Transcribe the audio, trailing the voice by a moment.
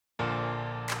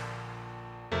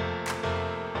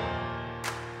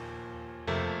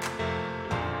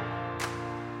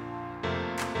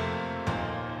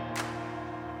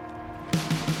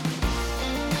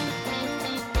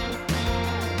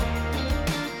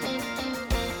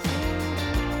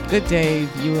Good day,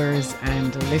 viewers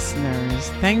and listeners.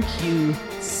 Thank you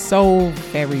so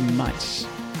very much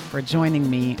for joining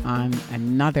me on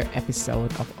another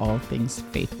episode of All Things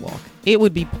Faith Walk. It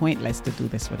would be pointless to do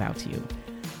this without you.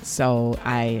 So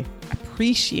I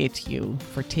appreciate you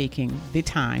for taking the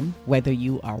time, whether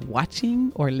you are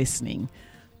watching or listening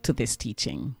to this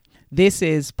teaching. This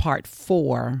is part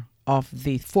 4 of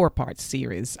the 4-part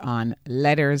series on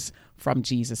letters from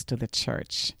Jesus to the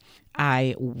church.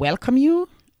 I welcome you.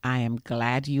 I am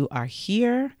glad you are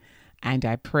here, and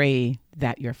I pray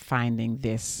that you're finding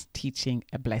this teaching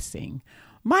a blessing.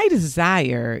 My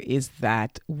desire is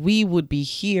that we would be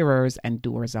hearers and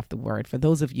doers of the word. For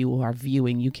those of you who are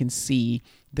viewing, you can see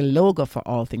the logo for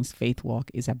All Things Faith Walk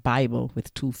is a Bible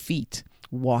with 2 feet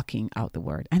walking out the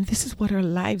word. And this is what our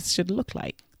lives should look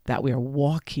like, that we are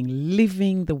walking,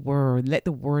 living the word. Let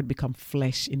the word become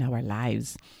flesh in our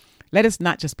lives. Let us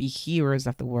not just be hearers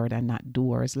of the word and not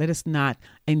doers. Let us not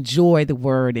enjoy the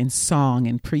word in song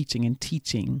and preaching and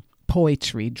teaching,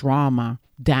 poetry, drama,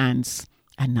 dance,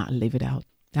 and not live it out.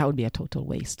 That would be a total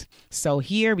waste. So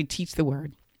here we teach the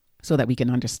word so that we can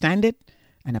understand it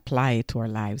and apply it to our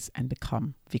lives and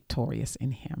become victorious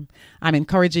in him. I'm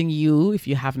encouraging you, if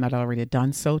you have not already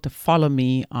done so, to follow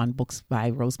me on Books by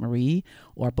Rosemary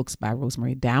or Books by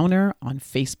Rosemary Downer on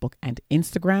Facebook and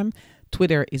Instagram.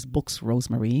 Twitter is Books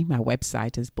Rosemary. My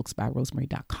website is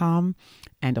booksbyrosemary.com.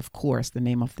 And of course, the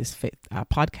name of this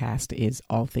podcast is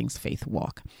All Things Faith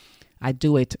Walk. I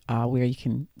do it where you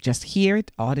can just hear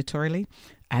it auditorily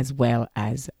as well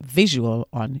as visual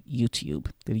on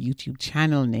YouTube. The YouTube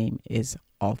channel name is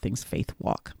All Things Faith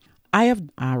Walk. I have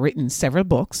written several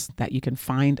books that you can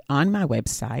find on my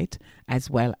website as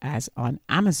well as on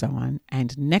Amazon.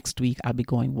 And next week, I'll be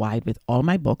going wide with all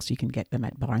my books. You can get them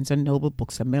at Barnes & Noble,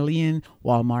 Books A Million,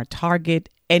 Walmart, Target,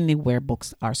 anywhere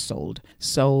books are sold.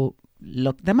 So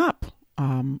look them up.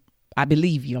 I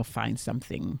believe you'll find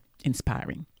something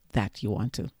inspiring that you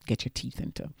want to get your teeth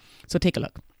into. So take a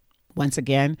look. Once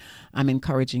again, I'm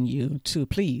encouraging you to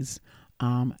please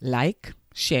like,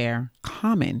 share,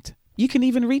 comment. You can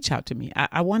even reach out to me.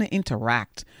 I want to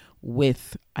interact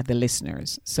with the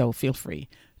listeners, so feel free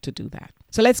to do that.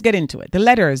 So let's get into it. The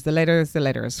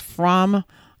letters from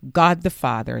God the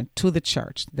Father to the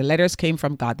church. The letters came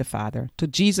from God the Father to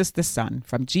Jesus the Son,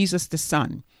 from Jesus the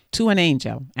Son to an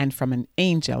angel, and from an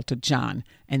angel to John,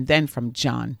 and then from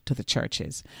John to the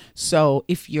churches. So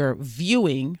if you're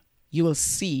viewing, you will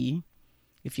see,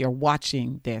 if you're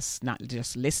watching this, not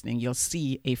just listening, you'll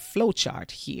see a flow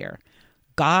chart here.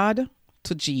 God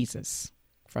to Jesus,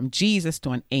 from Jesus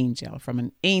to an angel, from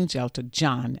an angel to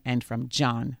John, and from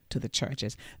John to the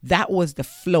churches. That was the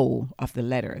flow of the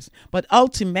letters. But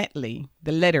ultimately,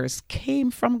 the letters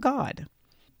came from God.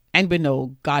 And we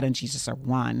know God and Jesus are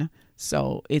one,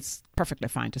 so it's perfectly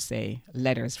fine to say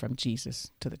letters from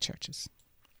Jesus to the churches.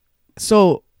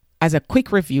 So as a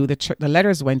quick review, the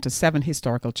letters went to 7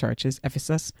 historical churches: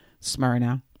 Ephesus,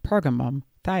 Smyrna, Pergamum,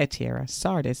 Thyatira,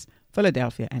 Sardis,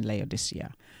 Philadelphia, and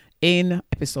Laodicea. In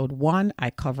episode 1, I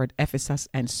covered Ephesus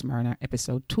and Smyrna.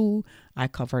 Episode 2, I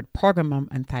covered Pergamum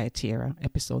and Thyatira.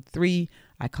 Episode 3,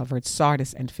 I covered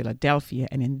Sardis and Philadelphia.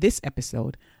 And in this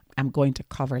episode, I'm going to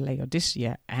cover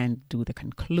Laodicea and do the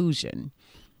conclusion.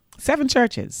 7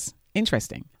 churches.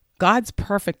 Interesting. God's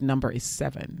perfect number is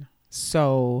 7.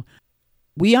 So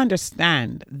we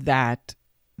understand that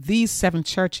these 7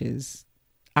 churches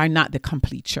are not the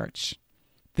complete church.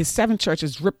 The 7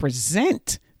 churches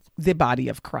represent the body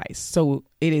of Christ. So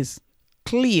it is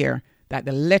clear that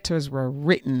the letters were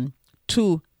written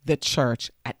to the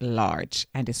church at large,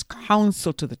 and his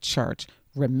counsel to the church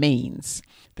remains.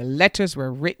 The letters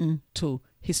were written to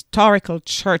historical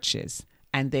churches,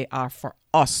 and they are for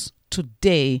us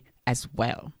today as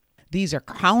well. These are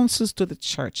counsels to the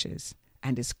churches,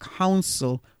 and his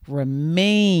counsel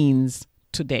remains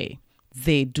today.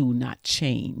 They do not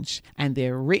change, and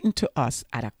they're written to us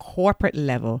at a corporate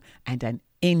level and an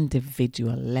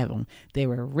individual level. They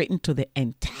were written to the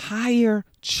entire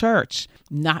church,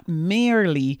 not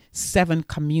merely 7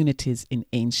 communities in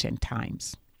ancient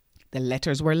times. The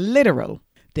letters were literal.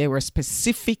 They were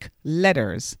specific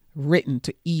letters written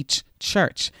to each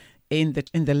church. In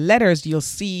the letters, you'll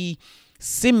see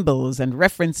symbols and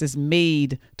references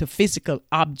made to physical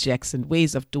objects and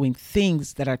ways of doing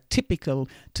things that are typical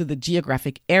to the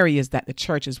geographic areas that the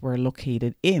churches were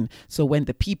located in. So when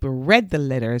the people read the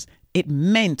letters, it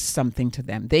meant something to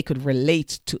them. They could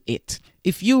relate to it.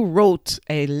 If you wrote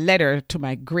a letter to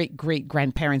my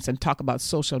great-great-grandparents and talk about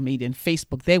social media and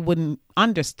Facebook, they wouldn't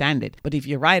understand it. But if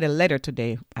you write a letter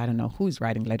today, I don't know who's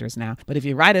writing letters now, but if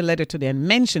you write a letter today and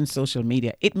mention social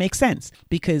media, it makes sense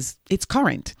because it's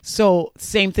current. So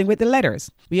same thing with the letters.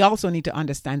 We also need to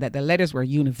understand that the letters were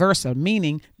universal,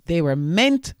 meaning they were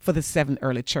meant for the 7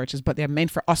 early churches, but they're meant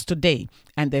for us today.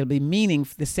 And they'll be meaning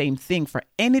the same thing for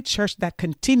any church that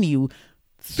continue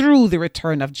through the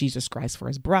return of Jesus Christ for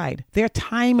his bride. They're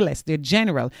timeless, they're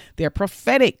general, they're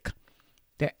prophetic,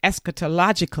 they're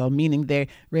eschatological, meaning they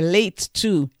relate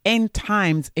to end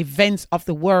times, events of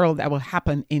the world that will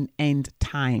happen in end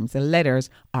times. The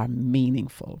letters are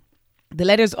meaningful. The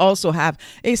letters also have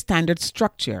a standard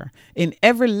structure. In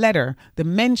every letter, the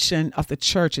mention of the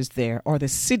church is there, or the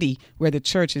city where the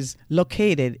church is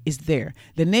located is there.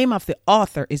 The name of the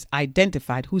author is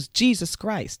identified, who's Jesus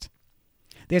Christ.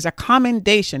 There's a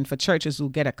commendation for churches who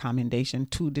get a commendation.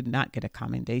 2 did not get a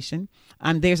commendation.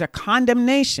 And there's a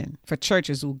condemnation for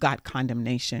churches who got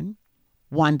condemnation.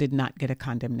 1 did not get a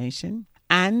condemnation.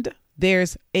 And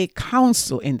there's a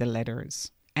counsel in the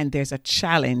letters. And there's a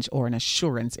challenge or an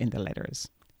assurance in the letters.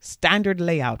 Standard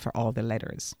layout for all the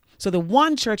letters. So the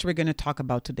one church we're going to talk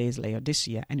about today is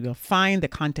Laodicea, and we'll find the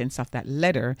contents of that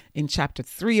letter in chapter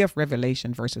 3 of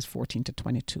Revelation, verses 14 to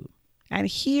 22. And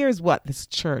here's what this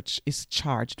church is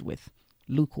charged with: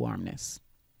 lukewarmness.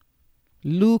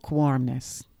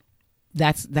 Lukewarmness.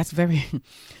 That's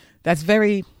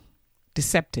very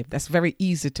deceptive. That's very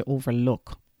easy to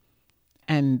overlook.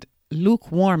 And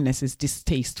lukewarmness is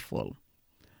distasteful.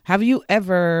 Have you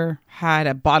ever had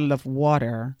a bottle of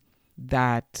water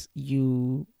that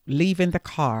you leave in the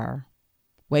car,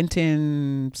 went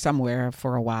in somewhere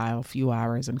for a while, a few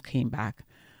hours, and came back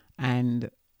and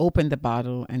opened the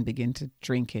bottle and begin to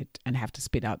drink it and have to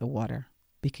spit out the water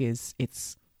because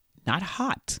it's not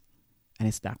hot and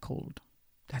it's not cold?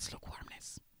 That's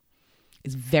lukewarmness.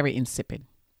 It's very insipid.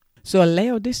 So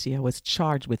Laodicea was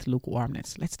charged with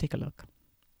lukewarmness. Let's take a look.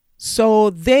 So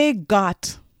they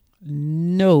got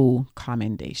no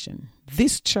commendation.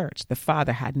 This church, the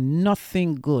father had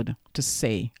nothing good to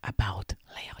say about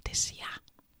Laodicea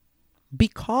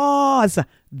because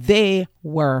they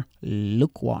were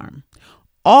lukewarm.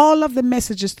 All of the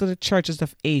messages to the churches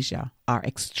of Asia are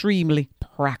extremely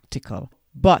practical,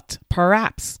 but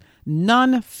perhaps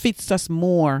none fits us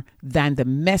more than the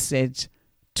message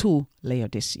to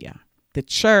Laodicea, the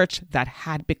church that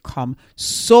had become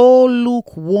so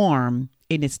lukewarm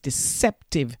in its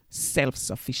deceptive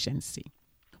self-sufficiency.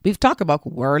 We've talked about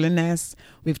worldliness.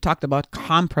 We've talked about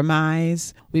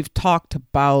compromise. We've talked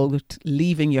about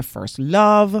leaving your first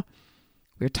love.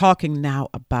 We're talking now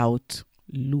about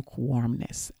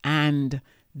lukewarmness. And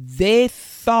they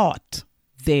thought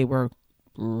they were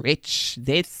rich.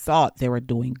 They thought they were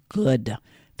doing good.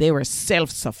 They were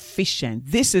self-sufficient.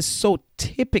 This is so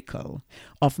typical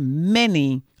of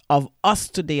many of us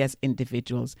today as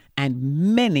individuals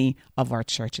and many of our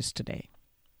churches today.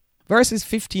 Verses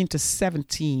 15 to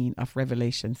 17 of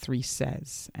Revelation 3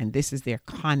 says, and this is their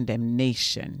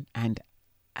condemnation and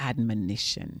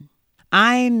admonition: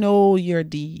 I know your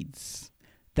deeds,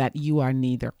 that you are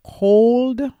neither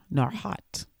cold nor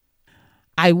hot.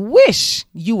 I wish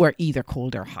you were either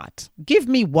cold or hot. Give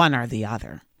me one or the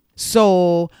other.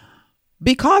 So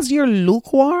because you're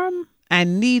lukewarm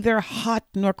and neither hot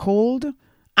nor cold,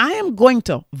 I am going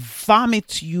to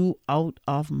vomit you out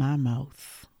of my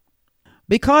mouth.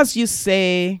 Because you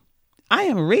say, I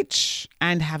am rich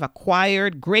and have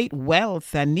acquired great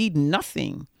wealth and need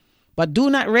nothing, but do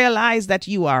not realize that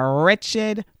you are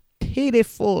wretched,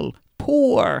 pitiful,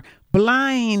 poor,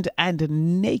 blind,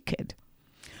 and naked.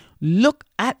 Look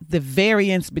at the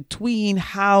variance between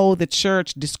how the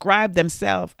church described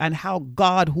themselves and how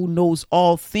God, who knows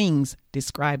all things,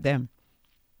 described them.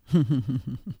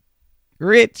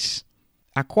 Rich,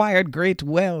 acquired great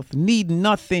wealth, need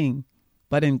nothing,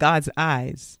 but in God's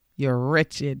eyes, you're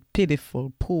wretched,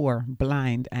 pitiful, poor,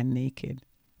 blind, and naked.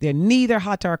 They're neither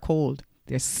hot or cold.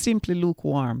 They're simply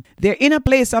lukewarm. They're in a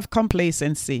place of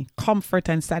complacency, comfort,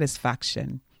 and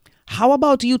satisfaction. How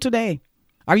about you today?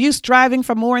 Are you striving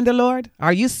for more in the Lord?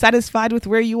 Are you satisfied with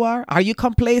where you are? Are you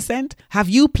complacent? Have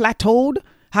you plateaued?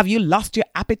 Have you lost your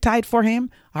appetite for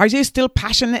him? Are you still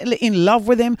passionately in love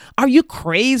with him? Are you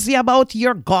crazy about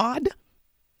your God?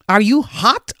 Are you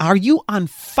hot? Are you on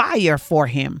fire for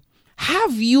him?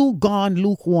 Have you gone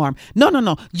lukewarm?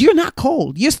 No. You're not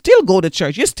cold. You still go to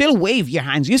church. You still wave your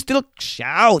hands. You still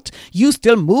shout. You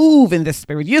still move in the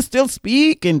spirit. You still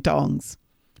speak in tongues.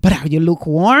 But are you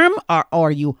lukewarm or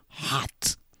are you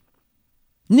hot?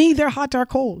 Neither hot or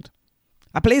cold.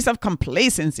 a place of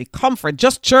complacency, comfort,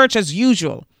 just church as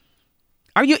usual?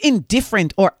 Are you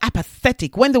indifferent or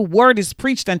apathetic when the word is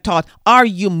preached and taught? Are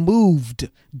you moved?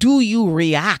 Do you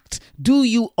react? Do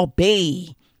you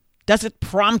obey? Does it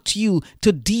prompt you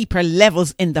to deeper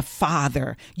levels in the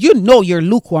Father? You know you're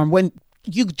lukewarm when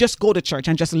you just go to church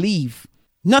and just leave.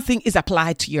 Nothing is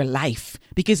applied to your life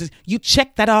because you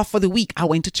check that off for the week. I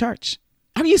went to church.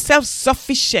 Are you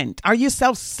self-sufficient? Are you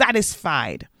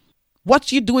self-satisfied?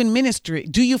 What you do in ministry,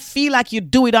 do you feel like you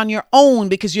do it on your own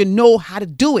because you know how to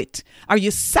do it? Are you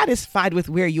satisfied with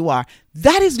where you are?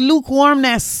 That is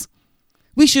lukewarmness.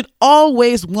 We should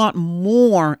always want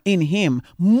more in Him,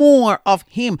 more of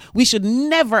Him. We should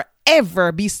never,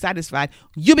 ever be satisfied.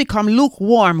 You become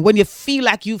lukewarm when you feel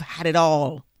like you've had it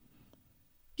all.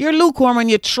 You're lukewarm when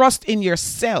you trust in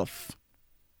yourself,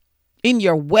 in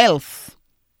your wealth,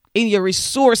 in your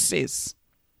resources,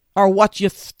 or what you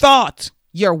thought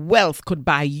your wealth could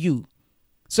buy you.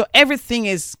 So everything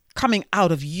is coming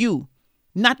out of you,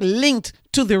 not linked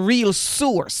to the real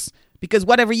source, because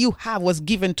whatever you have was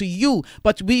given to you.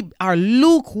 But we are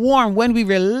lukewarm when we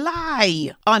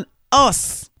rely on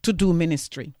us to do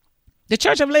ministry. The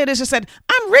Church of Laodicea said,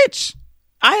 I'm rich.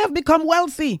 I have become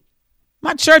wealthy.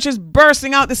 My church is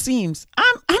bursting out the seams.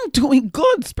 I'm doing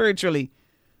good spiritually.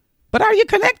 But are you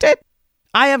connected?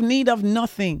 I have need of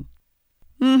nothing.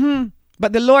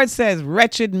 But the Lord says,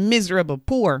 wretched, miserable,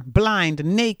 poor, blind,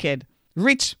 naked,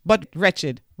 rich but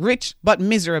wretched, rich but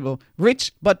miserable,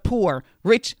 rich but poor,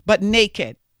 rich but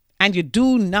naked. And you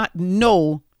do not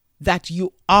know that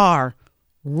you are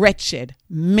wretched,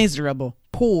 miserable,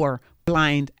 poor,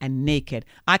 blind, and naked.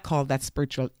 I call that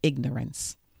spiritual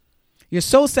ignorance. You're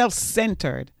so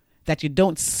self-centered that you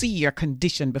don't see your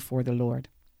condition before the Lord.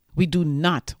 We do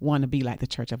not want to be like the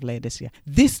Church of Laodicea.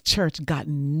 This church got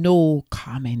no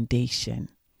commendation.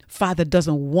 Father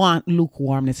doesn't want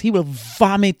lukewarmness. He will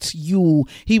vomit you.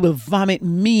 He will vomit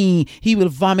me. He will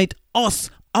vomit us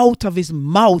out of his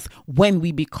mouth when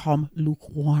we become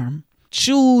lukewarm.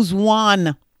 Choose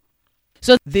one.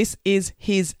 So this is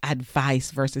his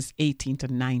advice, verses 18 to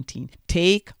 19.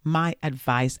 Take my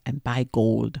advice and buy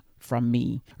gold from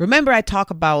me. Remember, I talk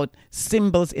about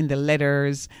symbols in the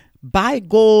letters. Buy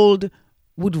gold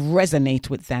would resonate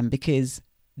with them because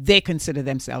they consider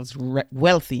themselves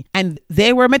wealthy, and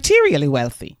they were materially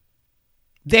wealthy.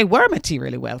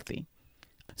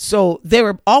 So they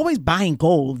were always buying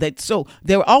gold. So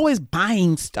they were always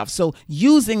buying stuff. So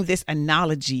using this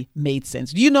analogy made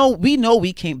sense. We know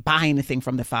we can't buy anything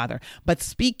from the Father, but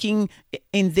speaking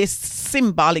in this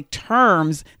symbolic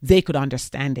terms, they could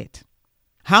understand it.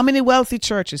 How many wealthy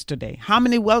churches today? How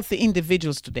many wealthy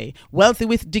individuals today? Wealthy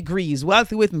with degrees,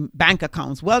 wealthy with bank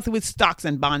accounts, wealthy with stocks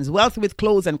and bonds, wealthy with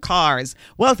clothes and cars,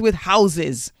 wealthy with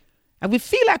houses. And we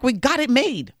feel like we got it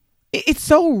made. It's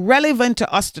so relevant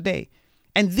to us today.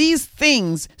 And these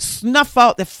things snuff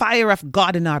out the fire of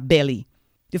God in our belly.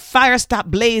 The fire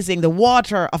stopped blazing. The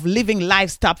water of living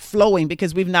life stopped flowing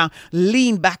because we've now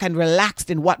leaned back and relaxed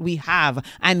in what we have.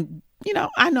 And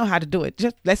I know how to do it.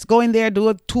 Just let's go in there, do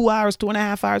it 2 hours,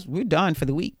 2.5 hours. We're done for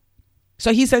the week.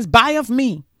 So he says, buy of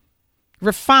me,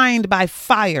 refined by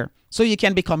fire, so you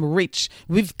can become rich.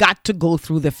 We've got to go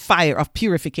through the fire of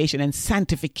purification and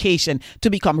sanctification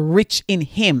to become rich in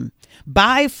him.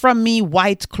 Buy from me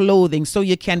white clothing so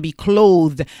you can be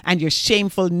clothed and your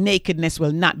shameful nakedness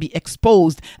will not be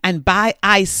exposed. And buy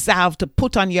eye salve to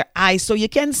put on your eyes so you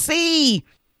can see.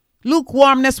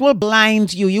 Lukewarmness will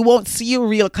blind you. You won't see your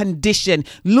real condition.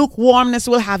 Lukewarmness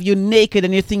will have you naked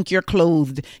and you think you're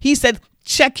clothed. He said,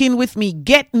 check in with me.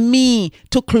 Get me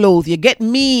to clothe you. Get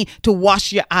me to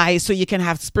wash your eyes so you can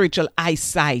have spiritual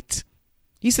eyesight.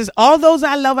 He says, all those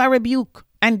I love, I rebuke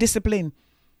and discipline.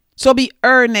 So be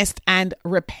earnest and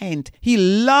repent. He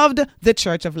loved the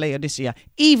Church of Laodicea,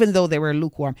 even though they were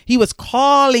lukewarm. He was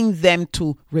calling them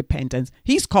to repentance.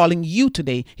 He's calling you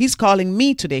today. He's calling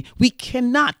me today. We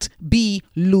cannot be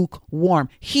lukewarm.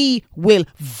 He will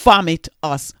vomit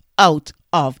us out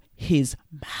of his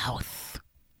mouth.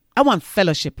 I want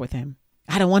fellowship with him.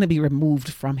 I don't want to be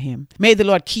removed from him. May the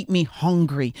Lord keep me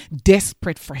hungry,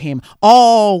 desperate for him,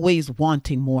 always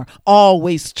wanting more,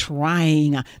 always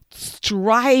trying,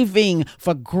 striving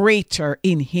for greater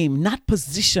in him, not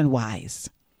position-wise,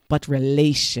 but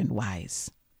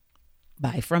relation-wise.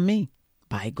 Buy from me,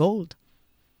 buy gold,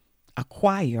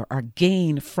 acquire or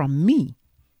gain from me,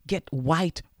 get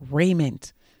white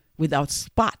raiment without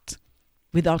spot,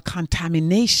 without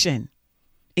contamination.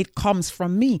 It comes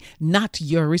from me, not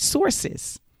your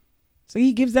resources. So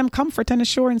he gives them comfort and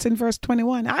assurance in verse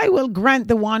 21. I will grant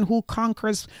the one who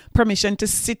conquers permission to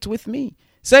sit with me.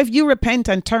 So if you repent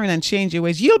and turn and change your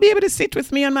ways, you'll be able to sit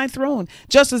with me on my throne,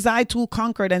 just as I too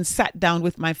conquered and sat down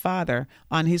with my Father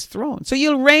on his throne. So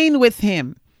you'll reign with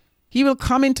him. He will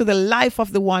come into the life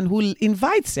of the one who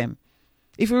invites him.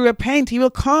 If we repent, he will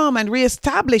come and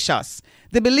reestablish us.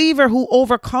 The believer who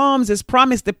overcomes is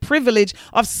promised the privilege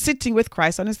of sitting with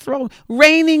Christ on his throne,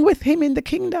 reigning with him in the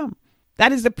kingdom.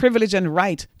 That is the privilege and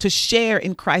right to share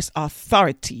in Christ's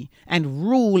authority and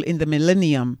rule in the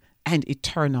millennium and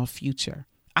eternal future.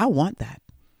 I want that.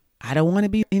 I don't want to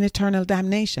be in eternal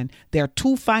damnation. There are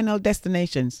two final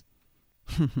destinations.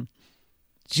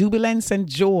 Jubilance and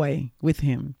joy with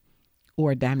him,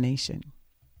 or damnation.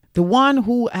 The one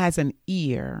who has an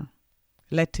ear,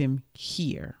 let him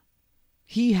hear.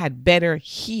 He had better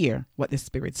hear what the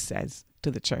Spirit says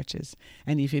to the churches.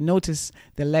 And if you notice,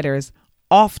 the letters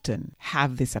often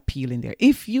have this appeal in there.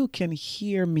 If you can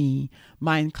hear me,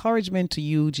 my encouragement to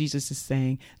you, Jesus is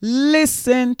saying,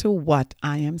 listen to what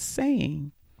I am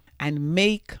saying and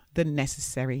make the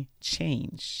necessary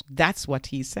change. That's what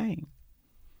he's saying.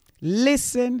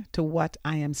 Listen to what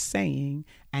I am saying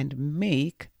and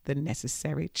make the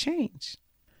necessary change.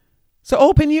 So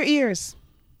open your ears.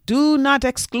 Do not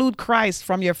exclude Christ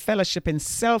from your fellowship in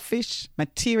selfish,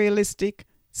 materialistic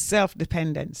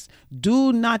self-dependence.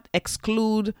 Do not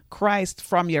exclude Christ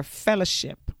from your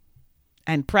fellowship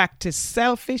and practice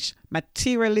selfish,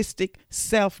 materialistic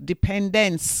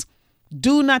self-dependence.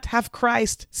 Do not have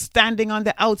Christ standing on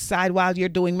the outside while you're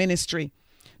doing ministry.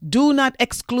 Do not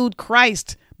exclude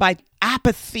Christ by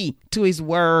apathy to his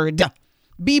word.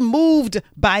 Be moved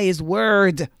by his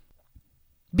word.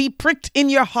 Be pricked in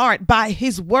your heart by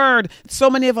his word. So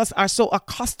many of us are so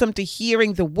accustomed to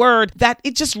hearing the word that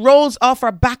it just rolls off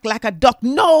our back like a duck.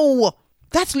 No,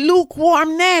 that's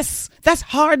lukewarmness. That's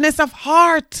hardness of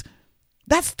heart.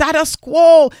 That's status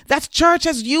quo. That's church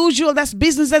as usual. That's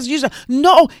business as usual.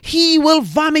 No, he will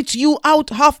vomit you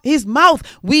out of his mouth.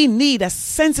 We need a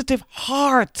sensitive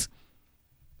heart.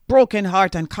 Broken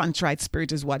heart and contrite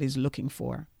spirit is what he's looking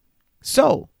for.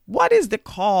 So, what is the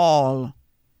call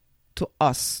to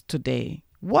us today?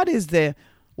 What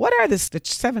are the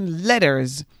 7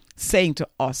 letters saying to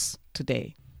us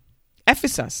today?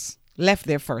 Ephesus left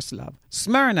their first love.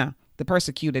 Smyrna, the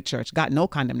persecuted church, got no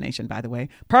condemnation, by the way.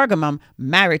 Pergamum,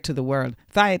 married to the world.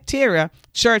 Thyatira,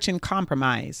 church in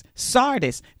compromise.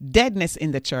 Sardis, deadness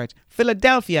in the church.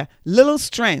 Philadelphia, little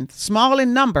strength, small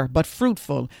in number, but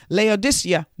fruitful.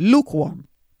 Laodicea, lukewarm.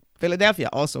 Philadelphia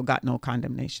also got no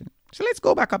condemnation. So let's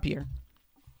go back up here.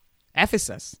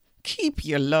 Ephesus, keep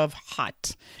your love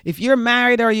hot. If you're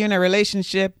married or you're in a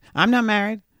relationship, I'm not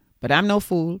married, but I'm no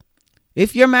fool.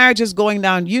 If your marriage is going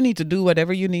down, you need to do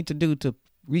whatever you need to do to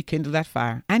rekindle that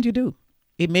fire. And you do.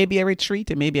 It may be a retreat.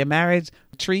 It may be a marriage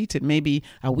retreat. It may be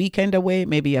a weekend away. It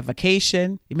may be a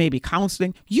vacation. It may be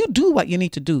counseling. You do what you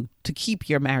need to do to keep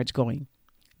your marriage going.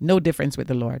 No difference with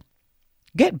the Lord.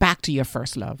 Get back to your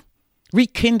first love.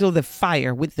 Rekindle the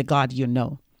fire with the God you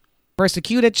know.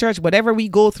 Persecuted church, whatever we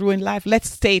go through in life, let's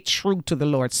stay true to the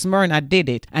Lord. Smyrna did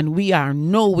it, and we are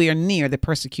nowhere near the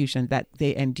persecution that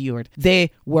they endured.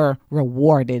 They were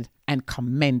rewarded and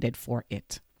commended for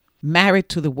it. Married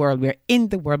to the world, we're in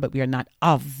the world, but we are not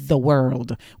of the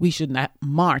world. We should not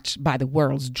march by the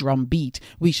world's drum beat.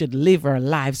 We should live our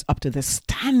lives up to the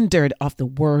standard of the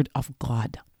word of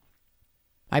God.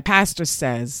 My pastor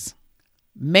says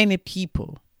many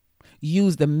people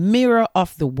use the mirror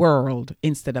of the world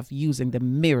instead of using the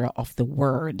mirror of the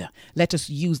word. Let us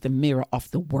use the mirror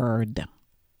of the word.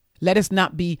 Let us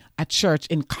not be a church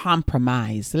in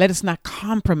compromise. Let us not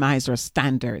compromise our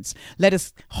standards. Let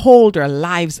us hold our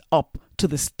lives up to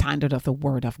the standard of the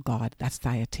word of God. That's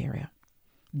Thyatira.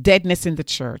 Deadness in the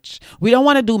church. We don't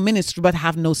want to do ministry but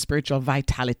have no spiritual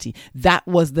vitality. That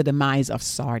was the demise of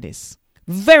Sardis.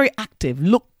 Very active,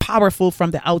 look powerful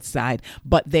from the outside,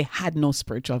 but they had no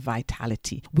spiritual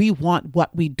vitality. We want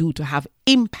what we do to have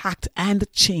impact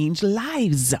and change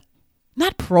lives.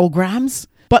 Not programs,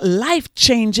 but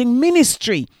life-changing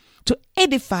ministry to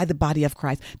edify the body of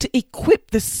Christ, to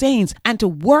equip the saints, and to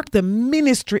work the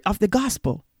ministry of the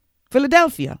gospel.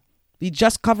 Philadelphia, we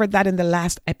just covered that in the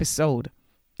last episode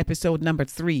number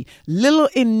 3. Little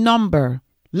in number,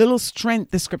 little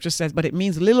strength, the scripture says, but it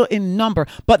means little in number.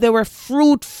 But they were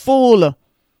fruitful.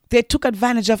 They took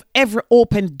advantage of every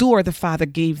open door the Father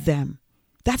gave them.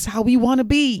 That's how we want to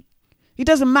be. It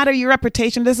doesn't matter your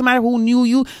reputation. It doesn't matter who knew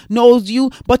you, knows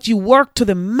you, but you work to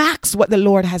the max what the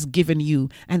Lord has given you.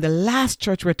 And the last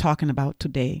church we're talking about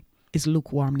today is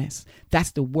lukewarmness.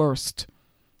 That's the worst.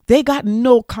 They got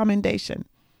no commendation.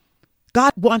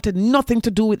 God wanted nothing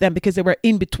to do with them because they were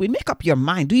in between. Make up your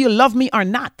mind. Do you love me or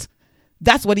not?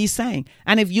 That's what he's saying.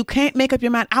 And if you can't make up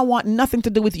your mind, I want nothing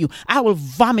to do with you, I will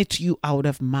vomit you out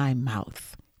of my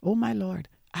mouth. Oh, my Lord,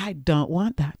 I don't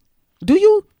want that. Do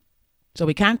you? So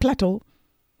we can't plateau.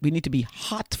 We need to be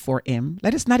hot for him.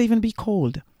 Let us not even be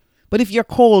cold. But if you're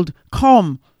cold,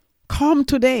 come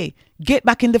today. Get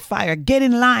back in the fire. Get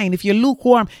in line. If you're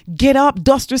lukewarm, get up,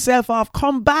 dust yourself off.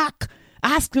 Come back.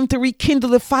 Ask him to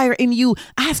rekindle the fire in you.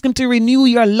 Ask him to renew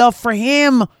your love for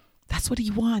him. That's what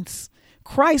he wants.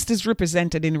 Christ is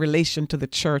represented in relation to the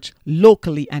church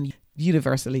locally and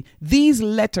universally. These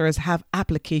letters have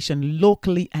application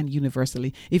locally and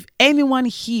universally. If anyone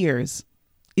hears,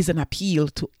 is an appeal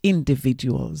to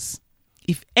individuals.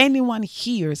 If anyone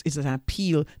hears, is an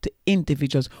appeal to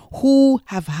individuals. Who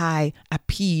have I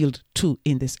appealed to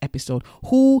in this episode?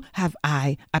 Who have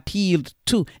I appealed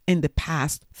to in the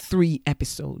past 3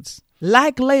 episodes?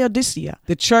 Like Laodicea,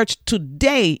 the church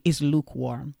today is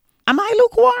lukewarm. Am I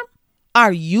lukewarm?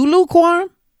 Are you lukewarm?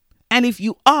 And if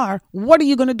you are, what are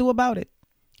you going to do about it?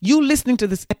 You listening to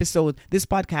this episode, this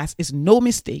podcast is no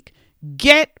mistake.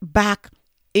 Get back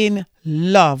in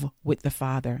love with the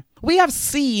Father. We have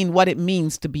seen what it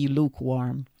means to be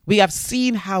lukewarm. We have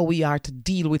seen how we are to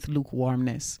deal with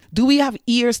lukewarmness. Do we have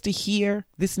ears to hear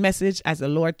this message as the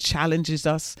Lord challenges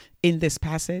us in this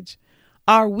passage?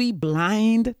 Are we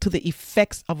blind to the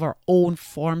effects of our own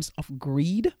forms of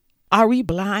greed? Are we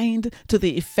blind to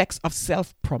the effects of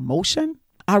self-promotion?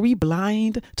 Are we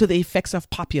blind to the effects of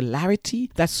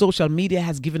popularity that social media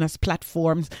has given us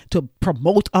platforms to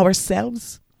promote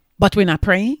ourselves? But we're not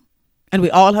praying? And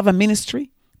we all have a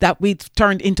ministry that we've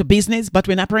turned into business, but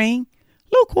we're not praying?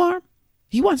 Lukewarm.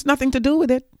 He wants nothing to do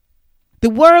with it. The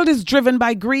world is driven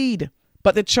by greed,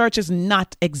 but the church is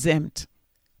not exempt.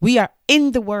 We are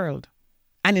in the world.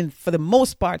 And for the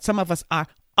most part, some of us are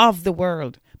of the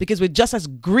world because we're just as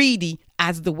greedy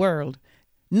as the world.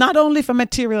 Not only for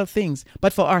material things,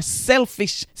 but for our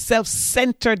selfish,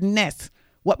 self-centeredness,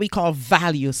 what we call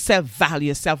value,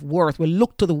 self-worth. We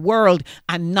look to the world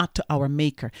and not to our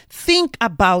Maker. Think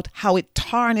about how it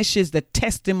tarnishes the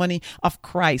testimony of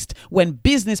Christ when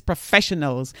business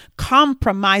professionals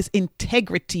compromise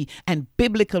integrity and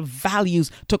biblical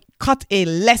values to cut a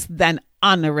less than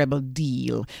honorable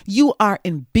deal. You are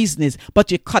in business,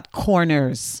 but you cut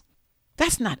corners.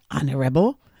 That's not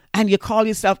honorable. And you call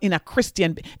yourself in a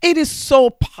Christian. It is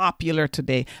so popular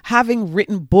today. Having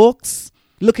written books,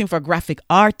 looking for graphic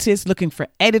artists, looking for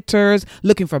editors,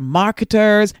 looking for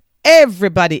marketers.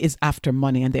 Everybody is after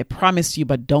money and they promise you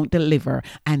but don't deliver.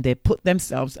 And they put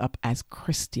themselves up as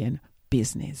Christian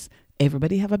business.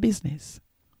 Everybody have a business.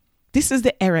 This is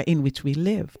the era in which we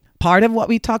live. Part of what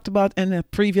we talked about in a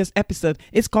previous episode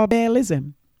is called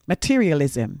Baalism,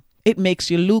 materialism. It makes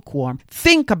you lukewarm.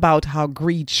 Think about how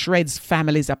greed shreds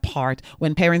families apart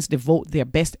when parents devote their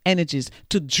best energies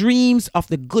to dreams of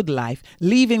the good life,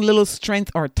 leaving little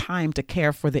strength or time to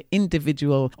care for the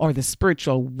individual or the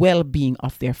spiritual well-being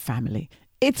of their family.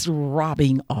 It's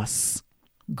robbing us.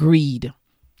 Greed,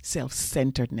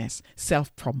 self-centeredness,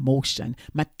 self-promotion,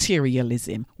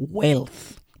 materialism,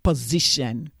 wealth,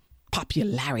 position,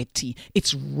 popularity.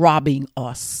 It's robbing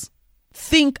us.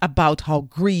 Think about how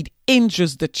greed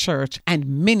injures the church and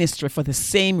ministry for the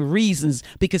same reasons,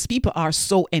 because people are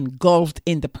so engulfed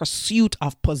in the pursuit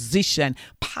of position,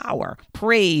 power,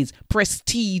 praise,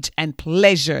 prestige, and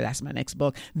pleasure. That's my next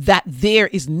book. That there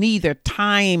is neither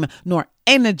time nor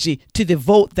energy to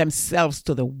devote themselves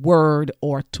to the word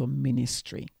or to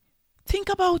ministry. Think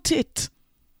about it.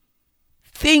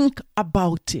 Think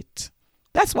about it.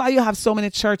 That's why you have so many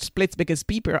church splits, because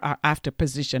people are after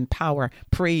position, power,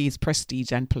 praise, prestige,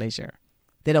 and pleasure.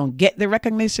 They don't get the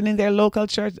recognition in their local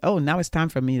church. Oh, now it's time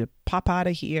for me to pop out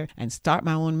of here and start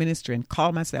my own ministry and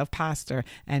call myself pastor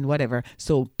and whatever,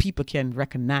 so people can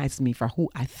recognize me for who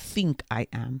I think I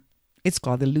am. It's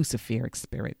called the Luciferic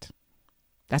spirit.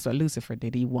 That's what Lucifer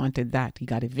did. He wanted that. He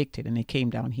got evicted and he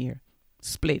came down here.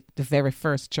 Split, the very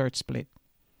first church split.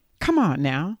 Come on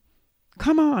now.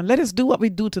 Come on, let us do what we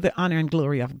do to the honor and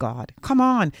glory of God. Come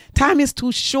on, time is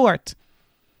too short.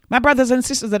 My brothers and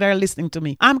sisters that are listening to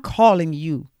me, I'm calling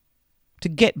you to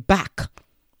get back.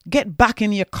 Get back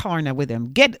in your corner with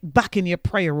him. Get back in your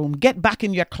prayer room. Get back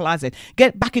in your closet.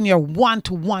 Get back in your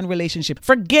one-to-one relationship.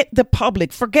 Forget the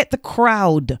public. Forget the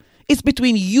crowd. It's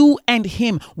between you and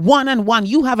him, one-on-one.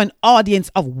 You have an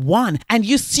audience of one, and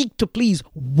you seek to please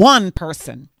one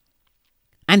person.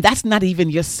 And that's not even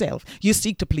yourself. You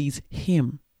seek to please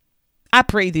him. I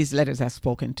pray these letters have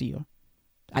spoken to you.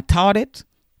 I taught it,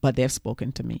 but they've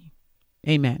spoken to me.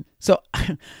 Amen. So,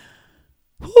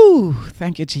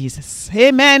 thank you, Jesus.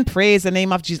 Amen. Praise the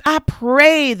name of Jesus. I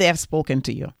pray they have spoken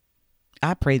to you.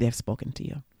 I pray they have spoken to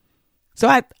you. So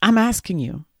I'm asking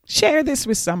you, share this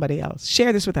with somebody else.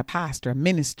 Share this with a pastor, a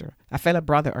minister, a fellow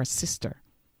brother or sister.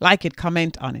 Like it,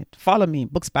 comment on it. Follow me,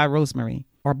 Books by Rosemary,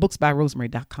 or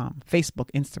booksbyrosemary.com,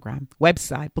 Facebook, Instagram,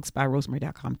 website,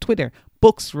 booksbyrosemary.com, Twitter,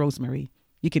 Books Rosemary.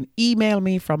 You can email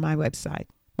me from my website.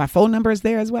 My phone number is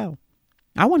there as well.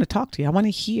 I want to talk to you. I want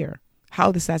to hear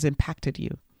how this has impacted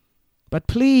you. But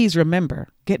please remember,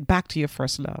 get back to your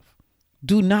first love.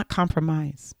 Do not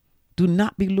compromise. Do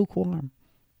not be lukewarm.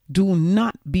 Do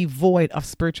not be void of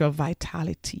spiritual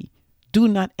vitality. Do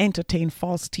not entertain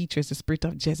false teachers, the spirit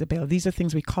of Jezebel. These are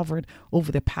things we covered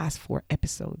over the past 4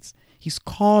 episodes. He's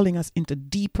calling us into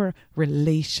deeper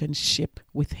relationship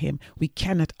with him. We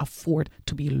cannot afford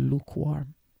to be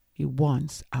lukewarm. He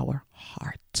wants our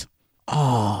heart.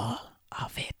 All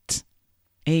of it.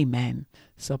 Amen.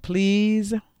 So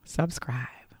please subscribe,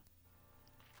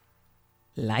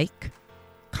 like,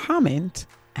 comment,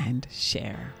 and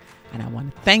share. And I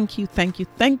want to thank you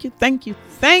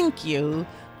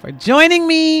for joining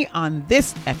me on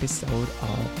this episode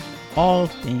of All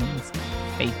Things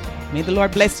Faithful. May the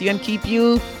Lord bless you and keep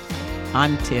you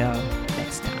until